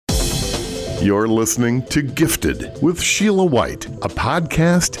You're listening to Gifted with Sheila White, a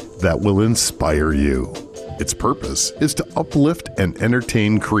podcast that will inspire you. Its purpose is to uplift and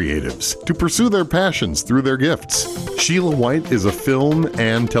entertain creatives to pursue their passions through their gifts. Sheila White is a film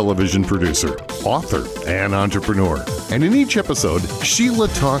and television producer, author, and entrepreneur. And in each episode, Sheila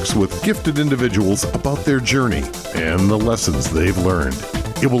talks with gifted individuals about their journey and the lessons they've learned.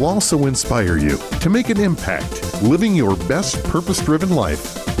 It will also inspire you to make an impact, living your best purpose-driven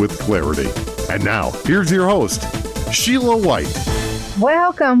life with clarity. And now, here's your host, Sheila White.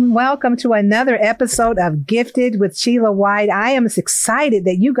 Welcome to another episode of Gifted with Sheila White. I am excited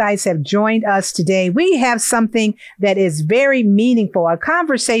that you guys have joined us today. We have something that is very meaningful, a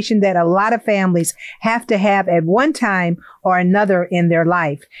conversation that a lot of families have to have at one time or another in their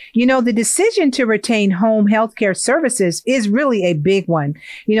life. You know, the decision to retain home healthcare services is really a big one.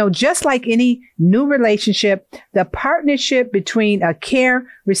 You know, just like any new relationship, the partnership between a care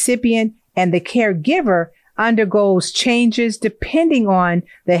recipient and the caregiver undergoes changes depending on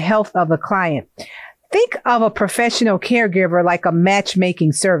the health of the client. Think of a professional caregiver like a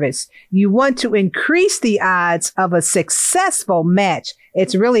matchmaking service. You want to increase the odds of a successful match.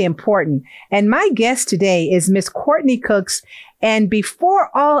 It's really important. And my guest today is Miss Courtney Cooks. And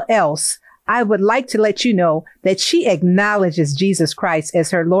before all else, I would like to let you know that she acknowledges Jesus Christ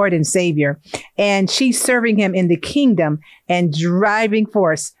as her Lord and Savior, and she's serving him in the kingdom and driving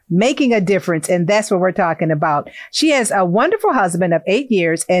force, making a difference. And that's what we're talking about. She has a wonderful husband of 8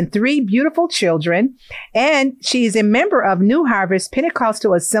 years and 3 beautiful children. And she is a member of New Harvest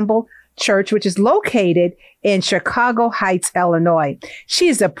Pentecostal Assembled Church, which is located in Chicago Heights, Illinois. She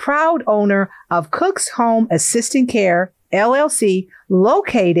is a proud owner of Cooks Home Assistant Care, LLC,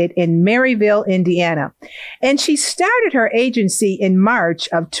 located in Maryville, Indiana. And she started her agency in March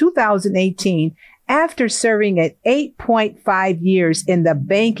of 2018 after serving at 8.5 years in the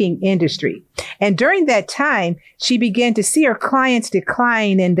banking industry. And during that time, she began to see her clients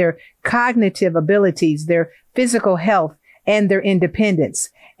decline in their cognitive abilities, their physical health, and their independence.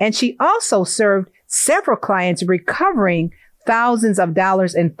 And she also served several clients recovering thousands of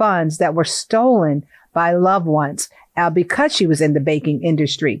dollars in funds that were stolen by loved ones because she was in the banking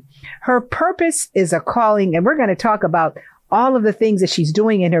industry. Her purpose is a calling, and we're going to talk about all of the things that she's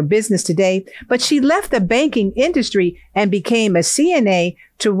doing in her business today. But she left the banking industry and became a CNA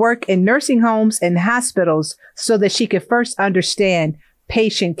to work in nursing homes and hospitals so that she could first understand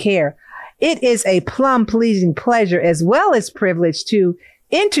patient care. It is a plum-pleasing pleasure as well as privilege to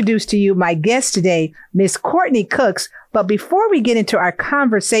introduce to you my guest today, Miss Courtney Cooks. But before we get into our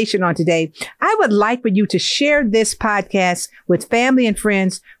conversation on today, I would like for you to share this podcast with family and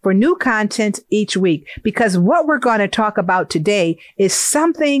friends for new content each week, because what we're going to talk about today is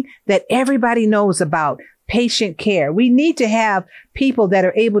something that everybody knows about: patient care. We need to have people that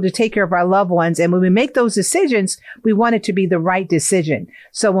are able to take care of our loved ones. And when we make those decisions, we want it to be the right decision.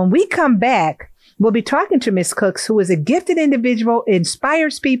 So when we come back, we'll be talking to Miss Cooks, who is a gifted individual,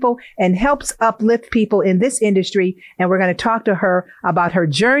 inspires people, and helps uplift people in this industry. And we're going to talk to her about her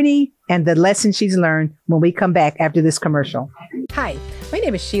journey and the lessons she's learned when we come back after this commercial. Hi, my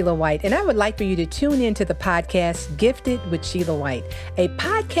name is Sheila White, and I would like for you to tune into the podcast Gifted with Sheila White, a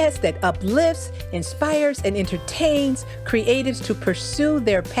podcast that uplifts, inspires, and entertains creatives to pursue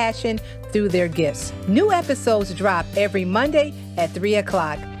their passion through their gifts. New episodes drop every Monday at 3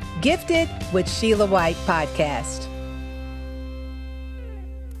 o'clock. Gifted with Sheila White podcast.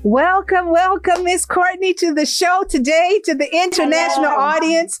 Welcome, Miss Courtney, to the show today, to the international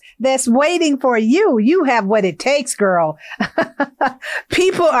audience that's waiting for you. You have what it takes, girl.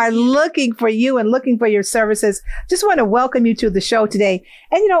 People are looking for you and looking for your services. Just want to welcome you to the show today.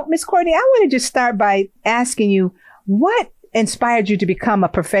 And, you know, Miss Courtney, I want to just start by asking you, what inspired you to become a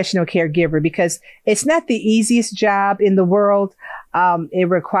professional caregiver? Because it's not the easiest job in the world. It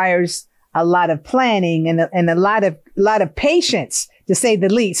requires a lot of planning and a lot of patience, to say the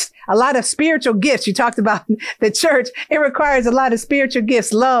least. A lot of spiritual gifts. You talked about the church. It requires a lot of spiritual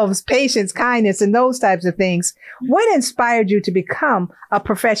gifts, loves, patience, kindness, and those types of things. What inspired you to become a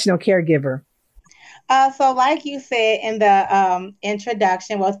professional caregiver? So like you said in the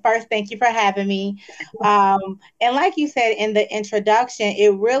introduction, well, first, thank you for having me. And like you said in the introduction,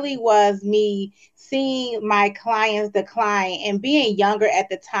 it really was me seeing my clients decline, and being younger at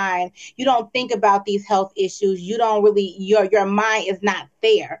the time, you don't think about these health issues. You don't really, your mind is not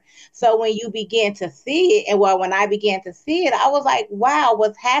there. So when you begin to see it, and well, when I began to see it, I was like, wow,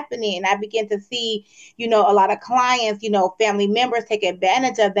 what's happening? And I began to see, a lot of clients, family members take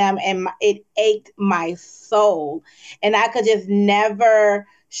advantage of them, and it ached my soul. And I could just never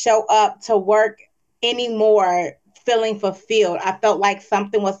show up to work anymore feeling fulfilled. I felt like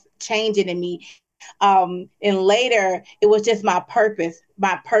something was changing in me. And later, it was just my purpose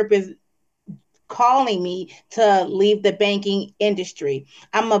calling me to leave the banking industry.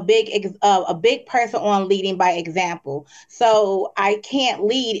 I'm a big person on leading by example. So I can't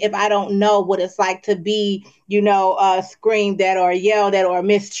lead if I don't know what it's like to be, screamed at or yelled at or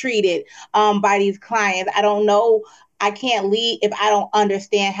mistreated by these clients. I don't know. I can't lead if I don't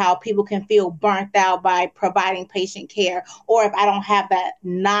understand how people can feel burnt out by providing patient care, or if I don't have that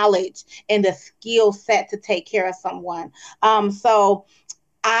knowledge and the skill set to take care of someone. So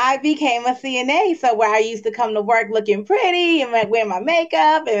I became a CNA. So where I used to come to work looking pretty and like wearing my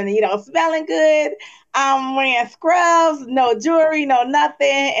makeup and, smelling good. I'm wearing scrubs, no jewelry, no nothing.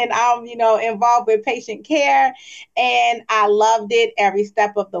 And I'm, involved with patient care. And I loved it every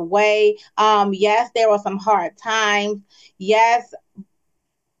step of the way. Yes, there were some hard times. Yes.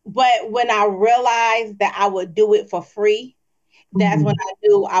 But when I realized that I would do it for free, that's when I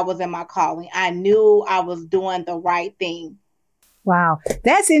knew I was in my calling. I knew I was doing the right thing. Wow.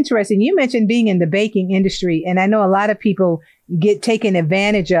 That's interesting. You mentioned being in the baking industry, and I know a lot of people get taken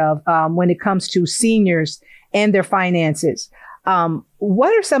advantage of when it comes to seniors and their finances.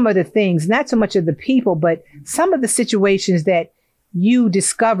 What are some of the things, not so much of the people, but some of the situations that you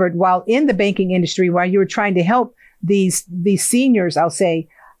discovered while in the banking industry, while you were trying to help these seniors, I'll say,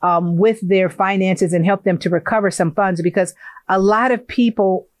 with their finances and help them to recover some funds? Because a lot of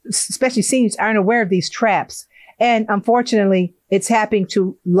people, especially seniors, aren't aware of these traps. And unfortunately, it's happening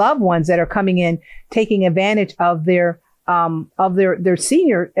to loved ones that are coming in, taking advantage of their elderly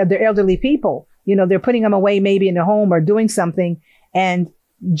people. They're putting them away maybe in the home or doing something and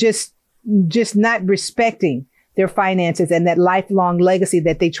just not respecting their finances and that lifelong legacy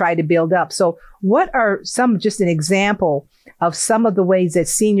that they try to build up. So what are just an example of some of the ways that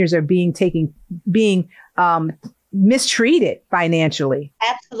seniors are being mistreated financially?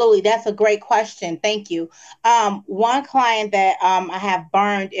 Absolutely. That's a great question. Thank you. One client that I have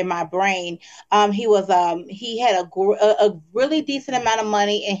burned in my brain, he had a really decent amount of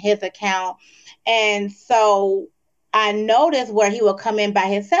money in his account. And so I noticed where he would come in by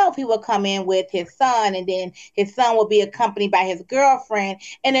himself. He would come in with his son, and then his son would be accompanied by his girlfriend.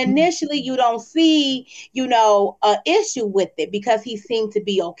 And initially you don't see, an issue with it because he seemed to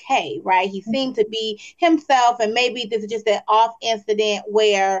be okay, right? He seemed to be himself. And maybe this is just an off incident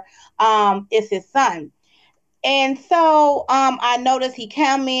where it's his son. And so I noticed he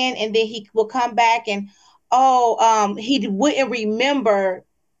come in and then he will come back and, he wouldn't remember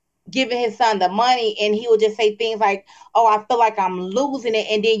giving his son the money, and he would just say things like, "Oh, I feel like I'm losing it."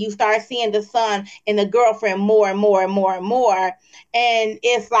 And then you start seeing the son and the girlfriend more and more and more and more. And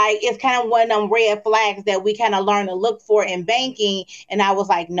it's kind of one of them red flags that we kind of learn to look for in banking. And I was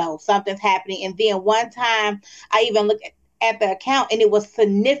like, no, something's happening. And then one time I even looked at the account and it was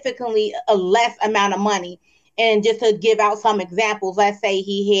significantly a less amount of money. And just to give out some examples, let's say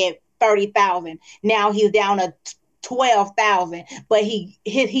he had 30,000. Now he's down to 12,000, but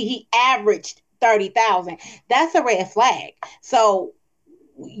he averaged 30,000. That's a red flag. So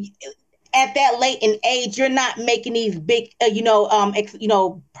at that late in age, you're not making these big,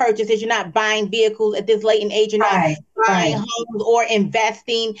 purchases. You're not buying vehicles at this late in age. You're not buying homes or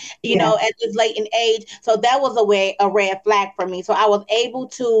investing, at this late in age. So that was a red flag for me. So I was able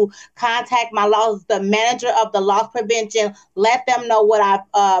to contact the manager of the loss prevention, let them know what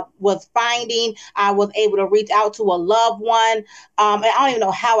I was finding. I was able to reach out to a loved one. And I don't even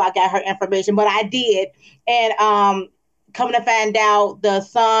know how I got her information, but I did. And coming to find out, the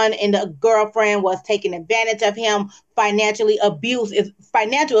son and the girlfriend was taking advantage of him. Financial abuse is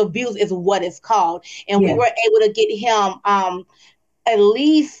what it's called. And we were able to get him at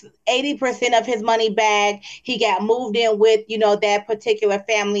least 80% of his money back. He got moved in with, that particular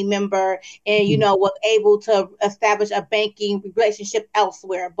family member and, was able to establish a banking relationship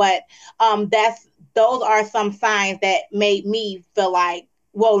elsewhere. But those are some signs that made me feel like,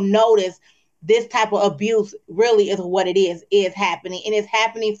 notice this type of abuse really is what it is happening. And it's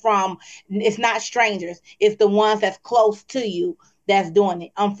not strangers. It's the ones that's close to you that's doing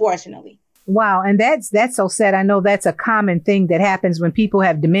it, unfortunately. Wow. And that's so sad. I know that's a common thing that happens when people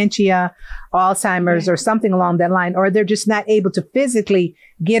have dementia, Alzheimer's, or something along that line, or they're just not able to physically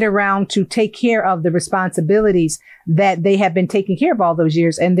get around to take care of the responsibilities that they have been taking care of all those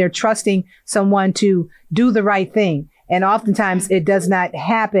years. And they're trusting someone to do the right thing. And oftentimes it does not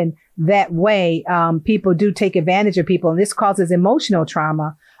happen that way. People do take advantage of people, and this causes emotional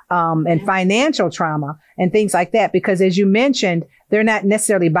trauma and financial trauma and things like that. Because as you mentioned, they're not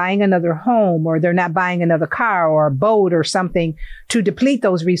necessarily buying another home, or they're not buying another car or a boat or something to deplete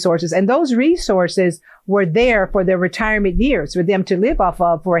those resources. And those resources were there for their retirement years, for them to live off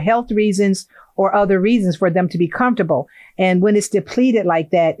of, for health reasons or other reasons, for them to be comfortable. And when it's depleted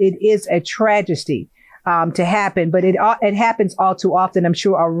like that, it is a tragedy to happen, but it happens all too often, I'm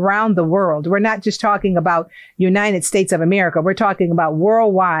sure, around the world. We're not just talking about United States of America. We're talking about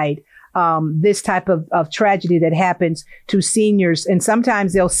worldwide. This type of tragedy that happens to seniors. And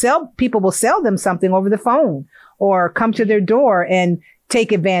sometimes people will sell them something over the phone or come to their door and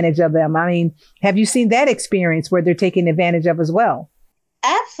take advantage of them. I mean, have you seen that experience where they're taken advantage of as well?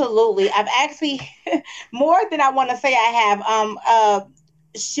 Absolutely. I've actually, more than I want to say I have,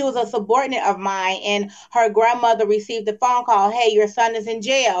 she was a subordinate of mine, and her grandmother received a phone call. Hey, your son is in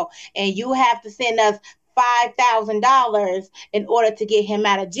jail and you have to send us $5,000 in order to get him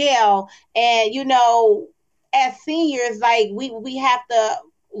out of jail. And, as seniors, like we have to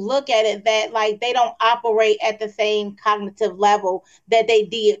look at it that like they don't operate at the same cognitive level that they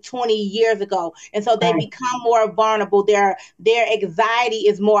did 20 years ago. And so they become more vulnerable. Their anxiety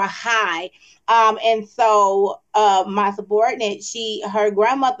is more high. And so my subordinate, her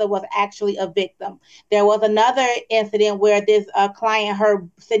grandmother was actually a victim. There was another incident where this client, her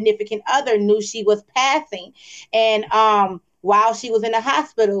significant other, knew she was passing. And while she was in the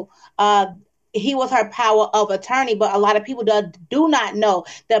hospital, he was her power of attorney. But a lot of people do not know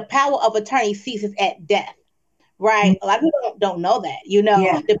the power of attorney ceases at death. Right. A lot of people don't know that,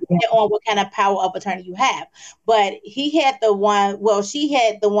 depending on what kind of power of attorney you have. But she had the one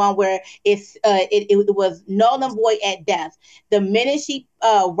where it was null and void at death. The minute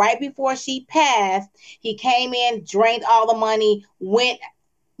right before she passed, he came in, drained all the money, went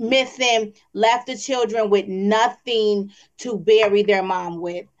missing, left the children with nothing to bury their mom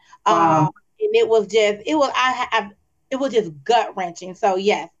with. Wow. And it was just gut wrenching. So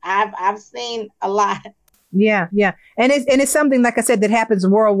yes, I've seen a lot. Yeah, yeah. And it's something, like I said, that happens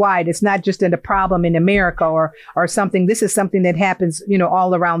worldwide. It's not just a problem in America or something. This is something that happens,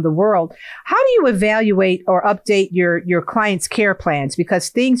 all around the world. How do you evaluate or update your clients' care plans? Because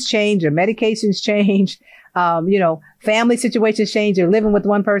things change, or medications change, family situations change. You're living with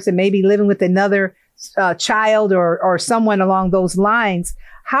one person, maybe living with another child or someone along those lines.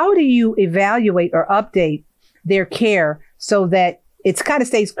 How do you evaluate or update their care so that it kind of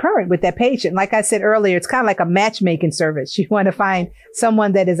stays current with that patient? Like I said earlier, it's kind of like a matchmaking service. You want to find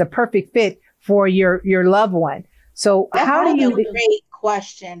someone that is a perfect fit for your loved one. So how do you? Great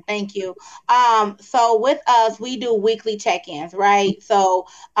question. Thank you. So with us, we do weekly check-ins, right? So,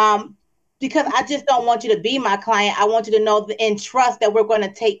 because I just don't want you to be my client. I want you to know and trust that we're going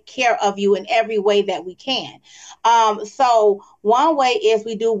to take care of you in every way that we can. So one way is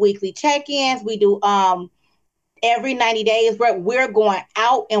we do weekly check-ins. We do, every 90 days, we're going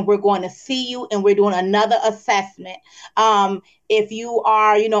out and we're going to see you and we're doing another assessment. If you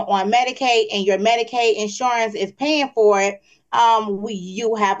are, on Medicaid and your Medicaid insurance is paying for it,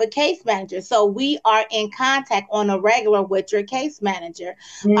 you have a case manager. So we are in contact on a regular with your case manager.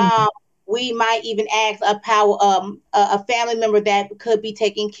 We might even ask a family member that could be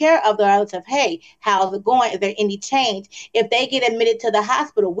taking care of the relative. Hey, how's it going? Is there any change? If they get admitted to the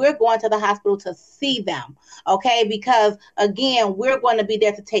hospital, we're going to the hospital to see them. Okay, because again, we're going to be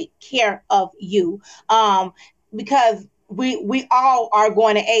there to take care of you. Because we all are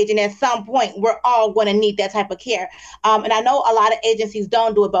going to age, and at some point, we're all going to need that type of care. And I know a lot of agencies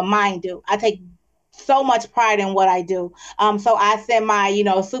don't do it, but mine do. I take so much pride in what I do. So I send my,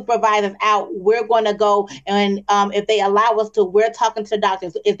 supervisors out. We're going to go and if they allow us to, we're talking to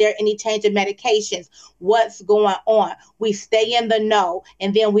doctors. Is there any change in medications? What's going on? We stay in the know,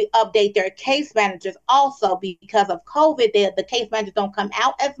 and then we update their case managers also, because of COVID, the case managers don't come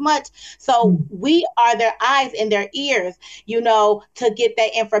out as much. So we are their eyes and their ears, to get that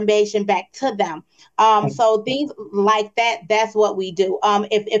information back to them. So things like that, that's what we do.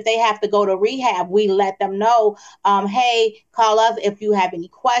 If they have to go to rehab, we let them know, hey, call us if you have any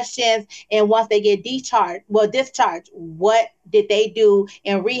questions. And once they get discharged, what did they do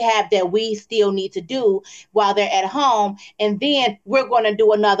in rehab that we still need to do while they're at home? And then we're going to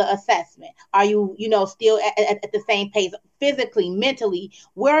do another assessment. Are you, still at the same pace physically, mentally?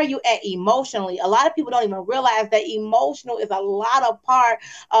 Where are you at emotionally? A lot of people don't even realize that emotional is a lot of part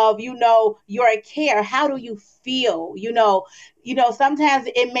of, your care. How do you feel? Sometimes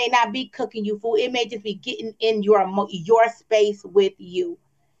it may not be cooking you food. It may just be getting in your space with you.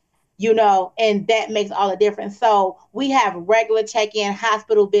 And that makes all the difference. So we have regular check-in,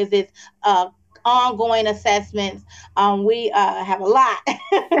 hospital visits, ongoing assessments. We have a lot.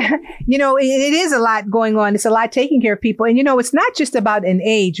 It is a lot going on. It's a lot taking care of people. And, it's not just about an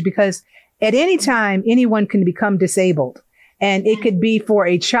age, because at any time, anyone can become disabled. And it could be for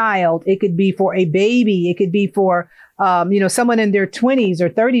a child. It could be for a baby. It could be for, someone in their 20s or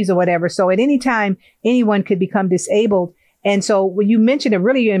 30s or whatever. So at any time, anyone could become disabled. And so when you mentioned a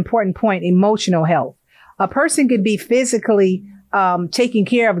really important point, emotional health, a person could be physically taking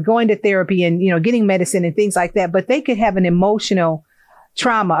care of, going to therapy and, getting medicine and things like that, but they could have an emotional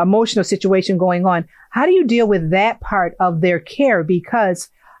trauma, emotional situation going on. How do you deal with that part of their care? Because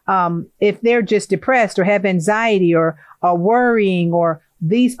if they're just depressed or have anxiety or are worrying or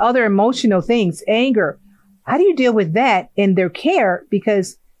these other emotional things, anger, how do you deal with that in their care?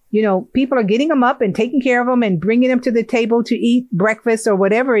 Because, people are getting them up and taking care of them and bringing them to the table to eat breakfast or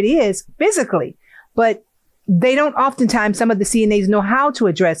whatever it is physically. But they don't oftentimes, some of the CNAs know how to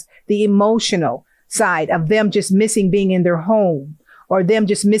address the emotional side of them just missing being in their home, or them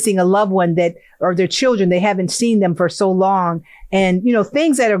just missing a loved one or their children. They haven't seen them for so long. And,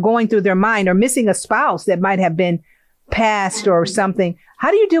 things that are going through their mind, or missing a spouse that might have been passed or something.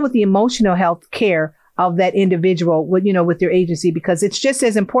 How do you deal with the emotional health care of that individual with your agency? Because it's just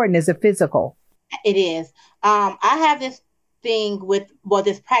as important as the physical. It is. I have this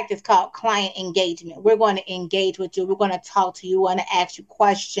this practice called client engagement. We're going to engage with you. We're going to talk to you. We're going to ask you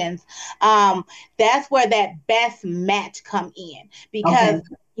questions. That's where that best match come in, because,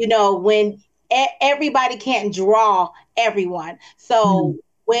 when everybody can't draw everyone. So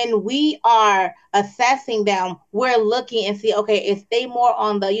when we are assessing them, we're looking and see, okay, is they more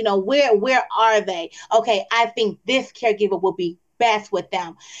on the, where are they? Okay, I think this caregiver will be best with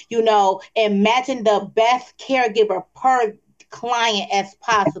them. Imagine the best caregiver per client as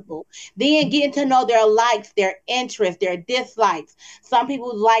possible. Then getting to know their likes, their interests, their dislikes. Some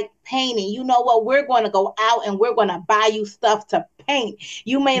people like painting. You know what? We're going to go out and we're going to buy you stuff to paint.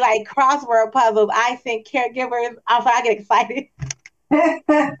 You may like crossword puzzles. I think caregivers, I'm sorry, I get excited.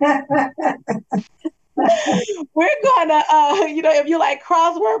 We're gonna, if you like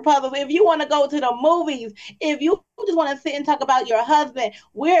crossword puzzles, if you want to go to the movies, if you just want to sit and talk about your husband,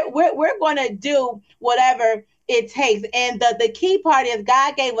 we're going to do whatever it takes. And the key part is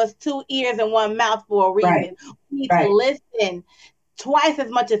God gave us 2 ears and 1 mouth for a reason. Right. We need to listen twice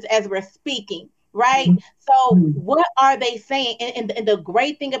as much as we're speaking, right? So what are they saying? And the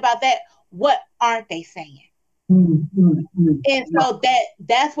great thing about that, what aren't they saying? And so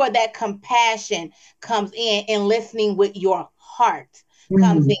that's where that compassion comes in, and listening with your heart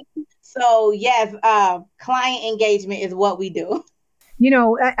comes in. So yes, client engagement is what we do.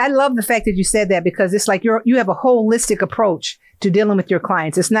 I love the fact that you said that, because it's like you have a holistic approach to dealing with your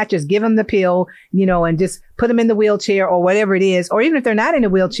clients. It's not just give them the pill, and just put them in the wheelchair or whatever it is. Or even if they're not in a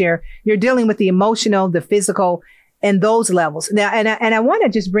wheelchair, you're dealing with the emotional, the physical, and those levels. Now, and I want to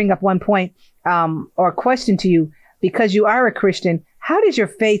just bring up one point or question to you, because you are a Christian. How does your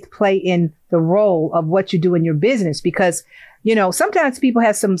faith play in the role of what you do in your business? Because, sometimes people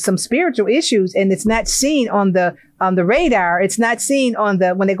have some spiritual issues, and it's not seen on the radar. It's not seen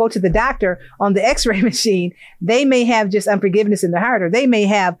when they go to the doctor on the x-ray machine. They may have just unforgiveness in their heart, or they may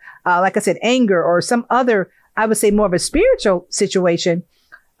have, like I said, anger or some other, I would say more of a spiritual situation,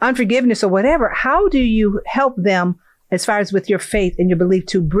 unforgiveness or whatever. How do you help them as far as with your faith and your belief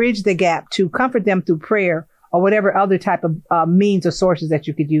to bridge the gap, to comfort them through prayer or whatever other type of means or sources that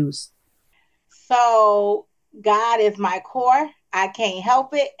you could use? So God is my core. I can't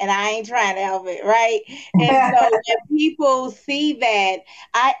help it, and I ain't trying to help it, right? And so when people see that,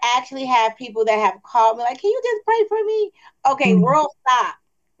 I actually have people that have called me like, can you just pray for me? Okay, world, stop.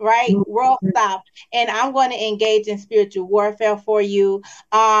 Right? World, stop. And I'm going to engage in spiritual warfare for you.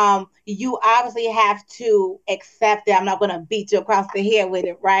 You obviously have to accept it. I'm not going to beat you across the head with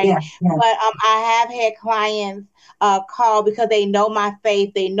it, right? Yeah. But I have had clients call because they know my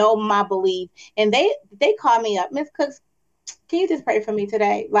faith, they know my belief, and they call me up, Miss Cooks, can you just pray for me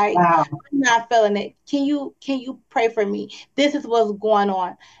today? Like, wow. I'm not feeling it. Can you pray for me? This is what's going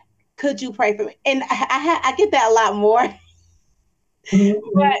on. Could you pray for me? And I get that a lot more.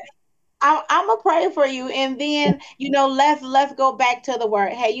 But I'm gonna pray for you, and then let's go back to the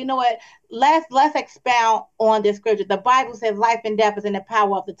word. Hey, you know what? Let's expound on this scripture. The Bible says life and death is in the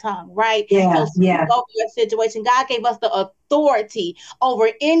power of the tongue, right? Yeah, so over your situation. God gave us the authority over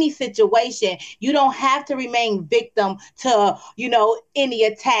any situation. You don't have to remain victim to any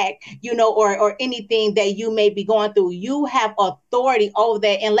attack, or anything that you may be going through. You have authority over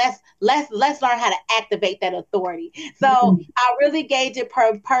that, and let's learn how to activate that authority. So I really gauge it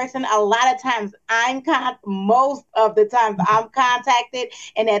per person. A lot of times most of the times I'm contacted,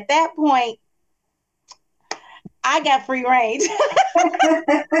 and at that point, I got free range.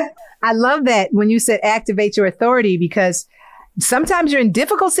 I love that when you said activate your authority, because sometimes you're in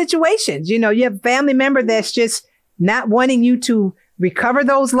difficult situations. You know, you have a family member that's just not wanting you to recover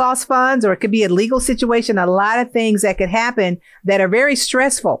those lost funds, or it could be a legal situation, a lot of things that could happen that are very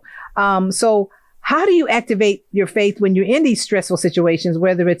stressful. So how do you activate your faith when you're in these stressful situations,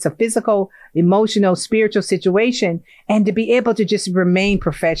 whether it's a physical, emotional, spiritual situation, and to be able to just remain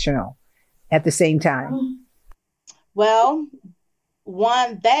professional at the same time? Well,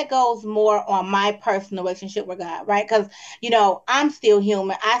 one that goes more on my personal relationship with God, right? Because I'm still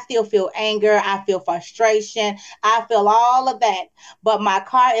human. I still feel anger. I feel frustration. I feel all of that. But my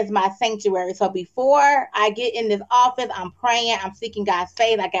car is my sanctuary. So before I get in this office, I'm praying. I'm seeking God's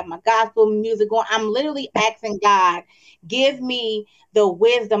face. I got my gospel music going. I'm literally asking God, give me the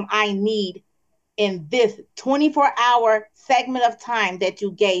wisdom I need in this 24-hour segment of time that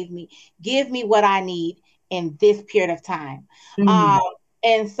you gave me. Give me what I need in this period of time. Mm. Um,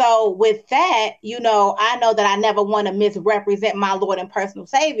 and so with that, I know that I never want to misrepresent my Lord and personal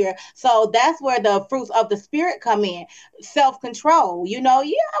Savior. So that's where the fruits of the Spirit come in. Self-control. Yeah,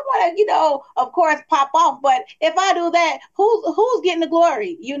 I want to, of course, pop off. But if I do that, who's getting the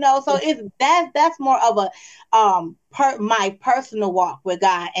glory? So it's that's more of a my personal walk with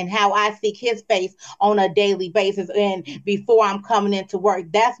God and how I seek his face on a daily basis. And before I'm coming into work,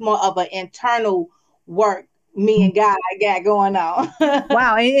 that's more of an internal work me and God got going on.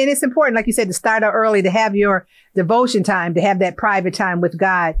 Wow. And it's important, like you said, to start out early, to have your devotion time, to have that private time with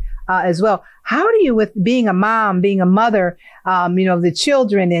God as well. How do you, with being a mom, being a mother, the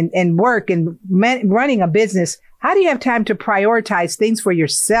children and work and running a business, how do you have time to prioritize things for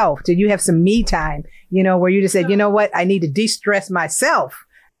yourself? Do you have some me time, where you just said, you know what, I need to de-stress myself?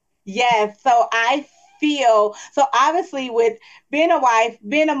 Yes. So I feel so obviously with being a wife,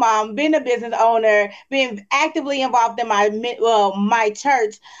 being a mom, being a business owner, being actively involved in my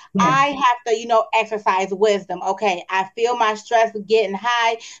church, Yeah. I have to, exercise wisdom. Okay, I feel my stress getting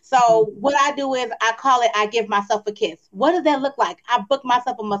high. So what I do is I give myself a kiss. What does that look like? I book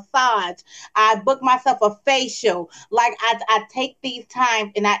myself a massage. I book myself a facial. Like I take these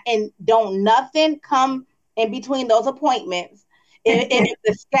times and don't nothing come in between those appointments. If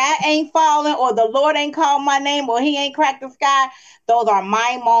the sky ain't falling or the Lord ain't called my name or he ain't cracked the sky, those are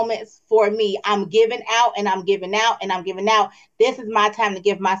my moments for me. I'm giving out and I'm giving out and I'm giving out. This is my time to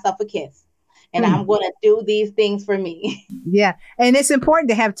give myself a kiss. And I'm going to do these things for me. Yeah. And it's important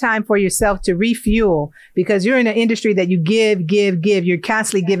to have time for yourself to refuel, because you're in an industry that you give. You're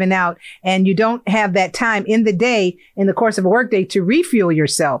constantly giving out, and you don't have that time in the day, in the course of a workday, to refuel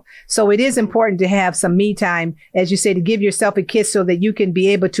yourself. So it is important to have some me time, as you say, to give yourself a kiss so that you can be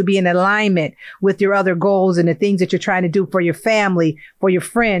able to be in alignment with your other goals and the things that you're trying to do for your family, for your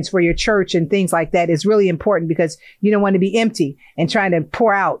friends, for your church and things like that is really important, because you don't want to be empty and trying to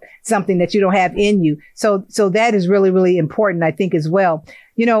pour out something that you don't have in you. So that is really, really important, I think, as well.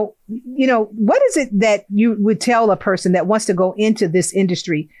 What is it that you would tell a person that wants to go into this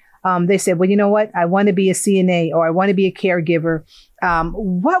industry? They said, well, you know what? I want to be a CNA or I want to be a caregiver.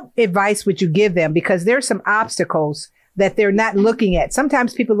 What advice would you give them? Because there's some obstacles that they're not looking at.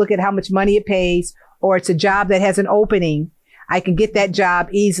 Sometimes people look at how much money it pays, or it's a job that has an opening. I can get that job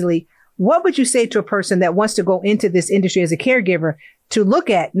easily. What would you say to a person that wants to go into this industry as a caregiver, to look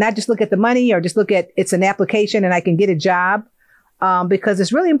at, not just look at the money or just look at it's an application and I can get a job? Because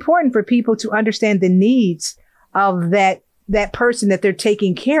it's really important for people to understand the needs of that person that they're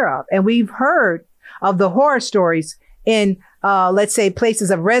taking care of. And we've heard of the horror stories in, let's say, places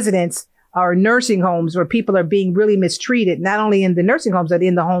of residence or nursing homes where people are being really mistreated, not only in the nursing homes, but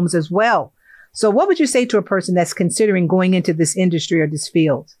in the homes as well. So what would you say to a person that's considering going into this industry or this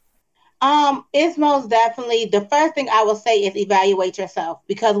field? It's most definitely the first thing I will say is evaluate yourself,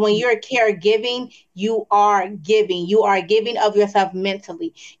 because when you're caregiving, you are giving. You are giving of yourself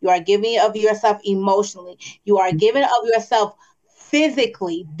mentally. You are giving of yourself emotionally. You are giving of yourself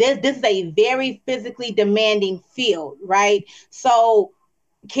physically. This is a very physically demanding field, right? So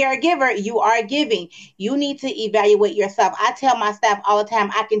caregiver, you are giving. You need to evaluate yourself. I tell my staff all the time,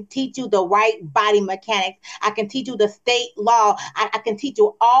 I can teach you the right body mechanics. I can teach you the state law. I can teach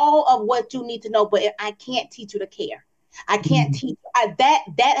you all of what you need to know, but I can't teach you the care. I can't teach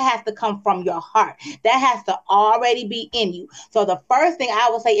that has to come from your heart. That has to already be in you. So the first thing I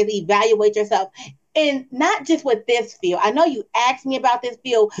would say is evaluate yourself. And not just with this field. I know you asked me about this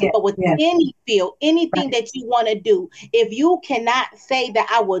field, but with any field, anything that you want to do, if you cannot say that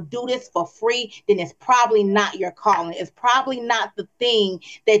I will do this for free, then it's probably not your calling. It's probably not the thing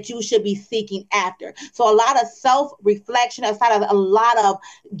that you should be seeking after. So a lot of self-reflection, aside of a lot of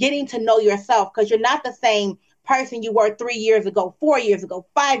getting to know yourself, because you're not the same person you were 3 years ago, 4 years ago,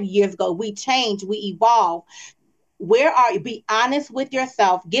 5 years ago. We change, we evolve. Where are you? Be honest with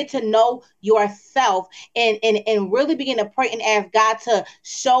yourself, get to know yourself, and really begin to pray and ask God to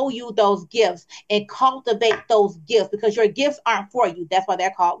show you those gifts and cultivate those gifts, because your gifts aren't for you. That's why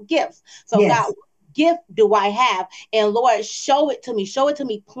they're called gifts. So Yes. God, what gift do I have? And Lord, show it to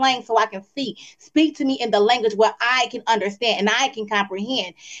me plain so I can see. Speak to me in the language where I can understand and I can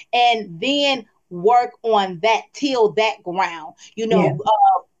comprehend. And then work on that, till that ground, Yeah.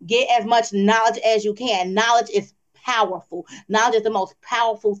 get as much knowledge as you can. Knowledge is powerful. Knowledge is the most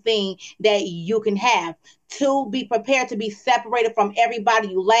powerful thing that you can have. To be prepared to be separated from everybody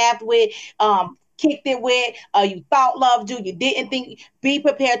you laughed with, kicked it with, you thought loved you, you didn't think. Be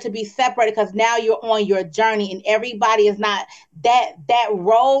prepared to be separated, because now you're on your journey, and everybody is not that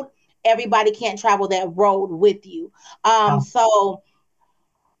road. Everybody can't travel that road with you. So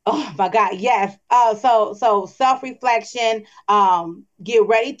Oh my God, yes. So self-reflection, get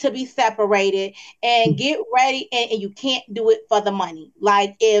ready to be separated, and get ready, and you can't do it for the money.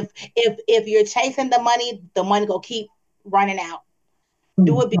 Like if you're chasing the money go keep running out.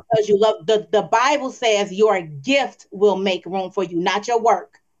 Do it because you love. The Bible says your gift will make room for you, not your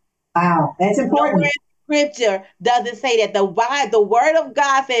work. Wow, that's Nowhere important. in scripture does it say that. The word of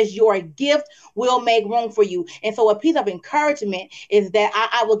God says your gift will make room for you. And so a piece of encouragement is that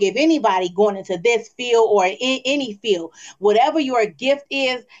I will give anybody going into this field or in any field, whatever your gift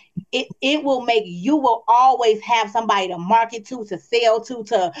is, it will make, you will always have somebody to market to sell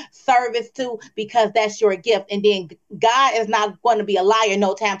to service to, because that's your gift. And then God is not going to be a liar,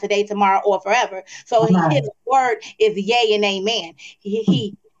 no time, today, tomorrow, or forever. So his word is yay and amen.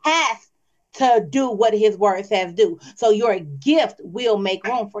 He has to do what his word says do. So your gift will make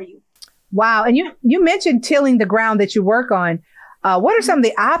room for you. Wow. And you mentioned tilling the ground that you work on. What are some of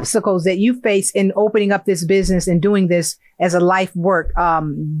the obstacles that you face in opening up this business and doing this as a life work?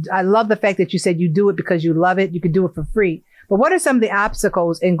 I love the fact that you said you do it because you love it. You can do it for free. But what are some of the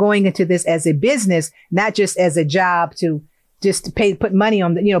obstacles in going into this as a business, not just as a job to just to put money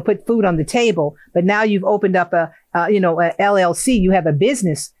on the, put food on the table, but now you've opened up a LLC, you have a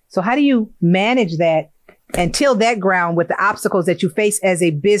business. So how do you manage that and till that ground with the obstacles that you face as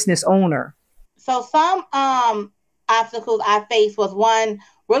a business owner? So some obstacles I faced was, one,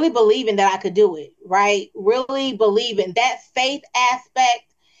 really believing that I could do it, right? Really believing. That faith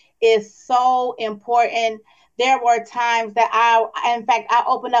aspect is so important. There were times that in fact, I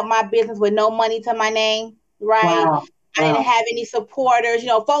opened up my business with no money to my name, right? Wow. I didn't have any supporters.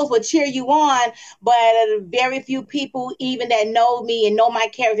 Folks would cheer you on, but very few people even that know me and know my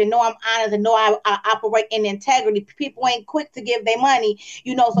character, know I'm honest, and know I operate in integrity. People ain't quick to give their money,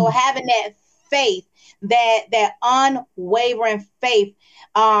 so having that faith, that unwavering faith,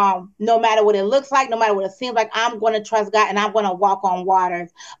 no matter what it looks like, no matter what it seems like, I'm going to trust God and I'm going to walk on waters.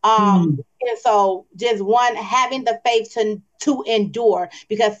 And so just one, having the faith to endure,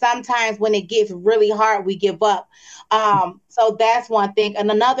 because sometimes when it gets really hard, we give up. So that's one thing. And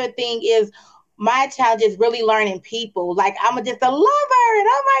another thing is, my challenge is really learning people. Like, I'm just a lover, and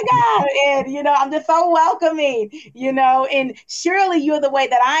oh my God. And, I'm just so welcoming, and surely you're the way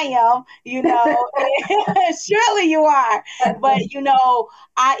that I am, and surely you are. But,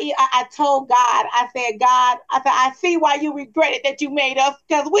 I told God, I said, God, I see why you regretted that you made us,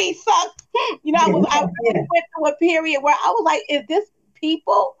 because we suck. I went through a period where I was like, is this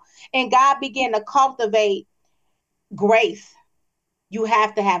people? And God began to cultivate grace. You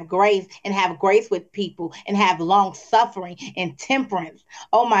have to have grace, and have grace with people, and have long suffering and temperance.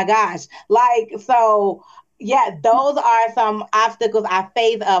 Oh my gosh. So yeah, those are some obstacles I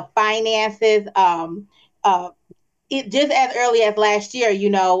face. Finances, it just as early as last year,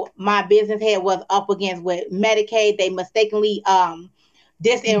 my business head was up against with Medicaid. They mistakenly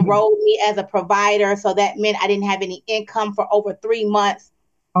disenrolled me as a provider. So that meant I didn't have any income for over 3 months.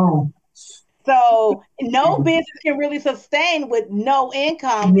 Oh. So no business can really sustain with no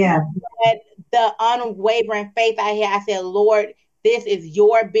income. Yeah. But the unwavering faith I had, I said, Lord, this is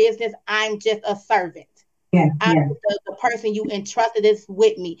your business. I'm just a servant. I'm the person you entrusted this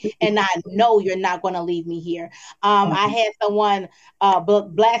with me, and I know you're not going to leave me here. I had someone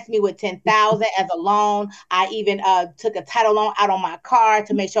bless me with $10,000 as a loan. I even took a title loan out on my car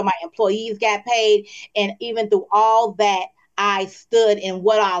to make sure my employees got paid. And even through all that, I stood, in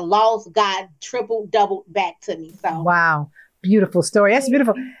what I lost, God triple, doubled back to me. So wow, beautiful story. That's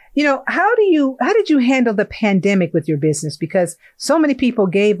beautiful. How did you handle the pandemic with your business? Because so many people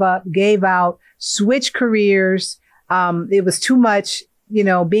gave up, gave out, switched careers. It was too much, being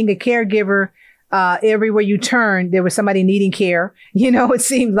a caregiver. everywhere you turned, there was somebody needing care. It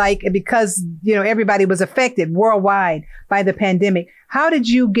seemed like because, everybody was affected worldwide by the pandemic. How did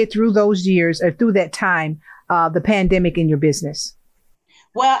you get through those years or through that time, the pandemic in your business?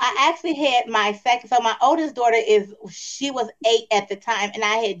 Well, I actually had my second. So my oldest daughter she was 8 at the time, and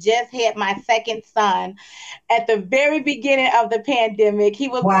I had just had my second son at the very beginning of the pandemic. He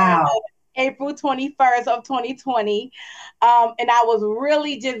was born April 21st of 2020. And I was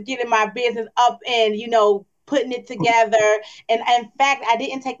really just getting my business up and, putting it together. And in fact, I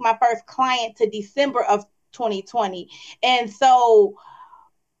didn't take my first client to December of 2020. And so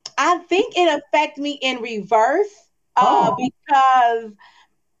I think it affected me in reverse because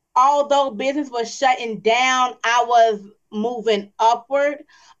although business was shutting down, I was moving upward.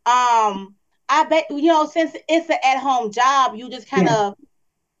 I bet, since it's an at-home job, you just kind of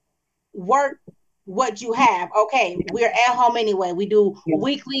work what you have. Okay, we're at home anyway. We do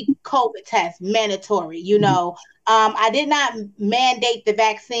weekly COVID tests, mandatory, I did not mandate the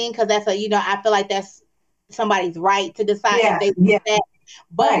vaccine because that's I feel like that's somebody's right to decide if they do that.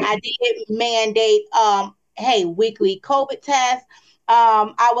 But I did mandate, hey, weekly COVID tests.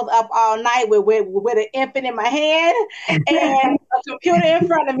 I was up all night with an infant in my hand and a computer in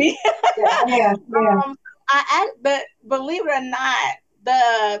front of me. But believe it or not,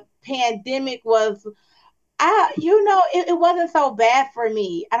 the pandemic was, it wasn't so bad for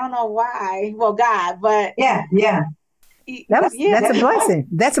me. I don't know why. Well, God, but that's a blessing.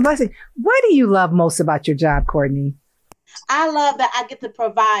 That's a blessing. What do you love most about your job, Courtney? I love that I get to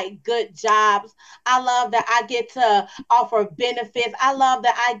provide good jobs. I love that I get to offer benefits. I love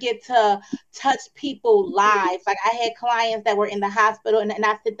that I get to touch people's lives. Like I had clients that were in the hospital and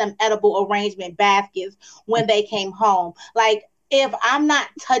I sent them edible arrangement baskets when they came home. Like if I'm not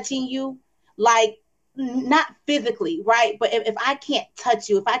touching you, like not physically, right? But if I can't touch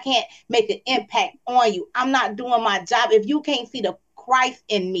you, if I can't make an impact on you, I'm not doing my job. If you can't see the Christ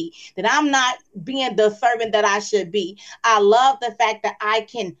in me, then I'm not being the servant that I should be. I love the fact that I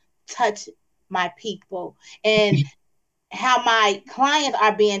can touch my people, and how my clients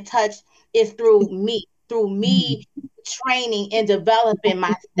are being touched is through me training and developing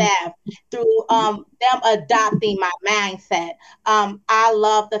my staff, through them adopting my mindset. I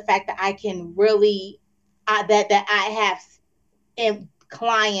love the fact that I can really that I have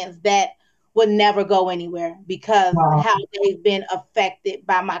clients that would never go anywhere because how they've been affected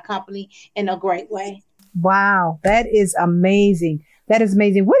by my company in a great way. Wow, that is amazing. That is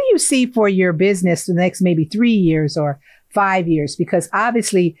amazing. What do you see for your business the next maybe 3 years or 5 years? Because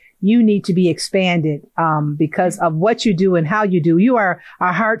obviously you need to be expanded because of what you do and how you do. You are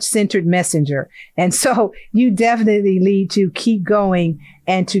a heart-centered messenger. And so you definitely need to keep going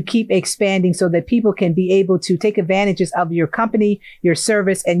and to keep expanding so that people can be able to take advantages of your company, your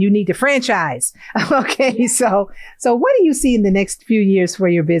service, and you need to franchise. Okay, so what do you see in the next few years for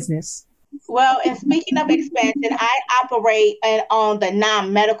your business? Well, and speaking of expansion, I operate on the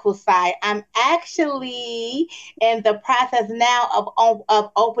non-medical side. I'm actually in the process now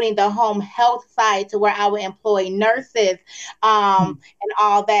of opening the home health side to where I will employ nurses and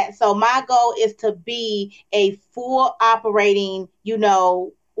all that. So my goal is to be a full operating,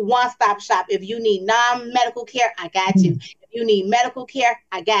 one-stop shop. If you need non-medical care, I got you. If you need medical care,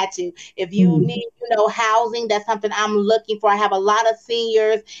 I got you. If you need, housing, that's something I'm looking for. I have a lot of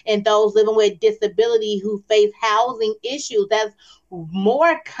seniors and those living with disability who face housing issues. That's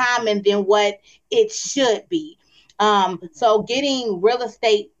more common than what it should be. So getting real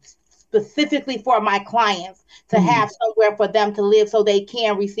estate specifically for my clients to have somewhere for them to live so they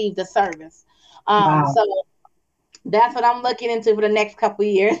can receive the service. So that's what I'm looking into for the next couple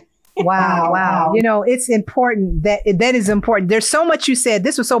of years. Wow. It's important that is important. There's so much you said.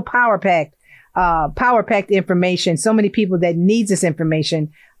 This was so power packed information. So many people that needs this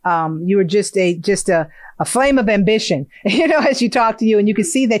information. You were just a flame of ambition, as you talk to you, and you can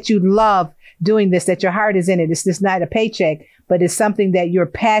see that you love doing this, that your heart is in it. It's just not a paycheck, but it's something that you're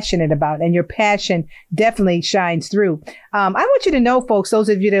passionate about, and your passion definitely shines through. I want you to know, folks, those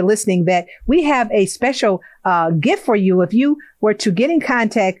of you that are listening, that we have a special gift for you. If you were to get in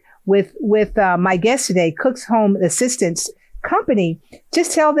contact with my guest today, Cooks Home Assistance Company,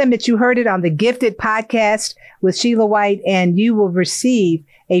 just tell them that you heard it on the Gifted podcast with Sheila White, and you will receive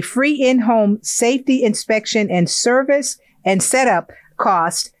a free in-home safety inspection and service and setup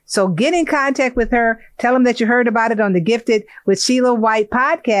cost. So get in contact with her. Tell them that you heard about it on the Gifted with Sheila White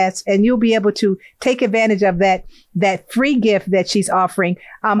podcast, and you'll be able to take advantage of that free gift that she's offering.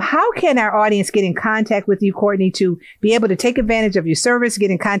 How can our audience get in contact with you, Courtney, to be able to take advantage of your service, get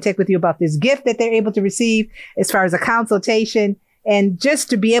in contact with you about this gift that they're able to receive as far as a consultation and just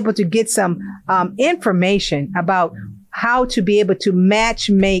to be able to get some information about how to be able to match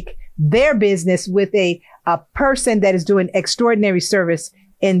make their business with a person that is doing extraordinary service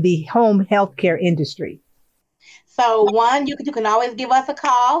in the home healthcare industry. So one, you can always give us a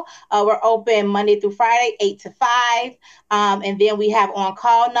call. We're open Monday through Friday, 8 to 5. And then we have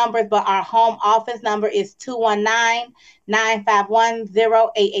on-call numbers, but our home office number is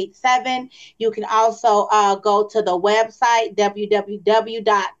 219-951-0887. You can also go to the website,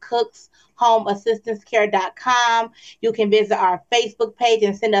 www.cookshomeassistancecare.com. You can visit our Facebook page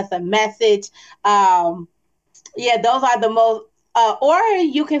and send us a message. Those are the most, or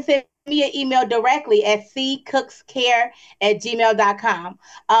you can send me an email directly at ccookscare@gmail.com.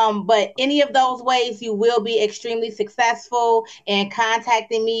 But any of those ways, you will be extremely successful in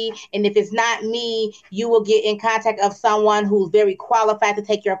contacting me. And if it's not me, you will get in contact of someone who's very qualified to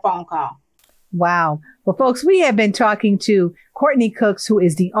take your phone call. Wow. Well, folks, we have been talking to Courtney Cooks, who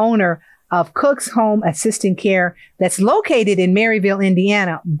is the owner of Cooks Home Assistant Care that's located in Maryville,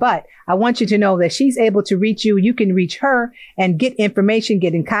 Indiana. But I want you to know that she's able to reach you. You can reach her and get information,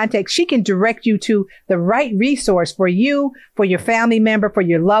 get in contact. She can direct you to the right resource for you, for your family member, for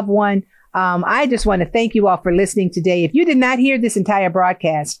your loved one. I just want to thank you all for listening today. If you did not hear this entire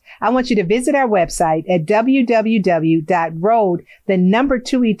broadcast, I want you to visit our website at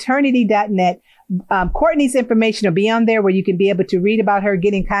www.road2eternity.net. Courtney's information will be on there where you can be able to read about her,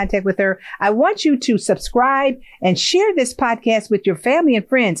 get in contact with her. I want you to subscribe and share this podcast with your family and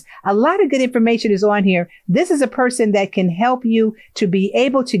friends. A lot of good information is on here. This is a person that can help you to be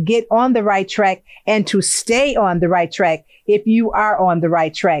able to get on the right track and to stay on the right track if you are on the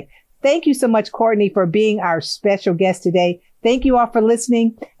right track. Thank you so much, Courtney, for being our special guest today. Thank you all for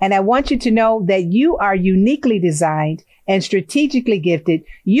listening. And I want you to know that you are uniquely designed and strategically gifted.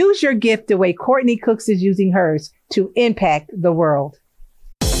 Use your gift the way Courtney Cooks is using hers to impact the world.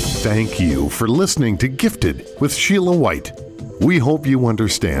 Thank you for listening to Gifted with Sheila White. We hope you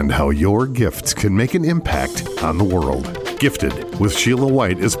understand how your gifts can make an impact on the world. Gifted with Sheila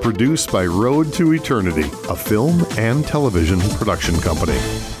White is produced by Road to Eternity, a film and television production company.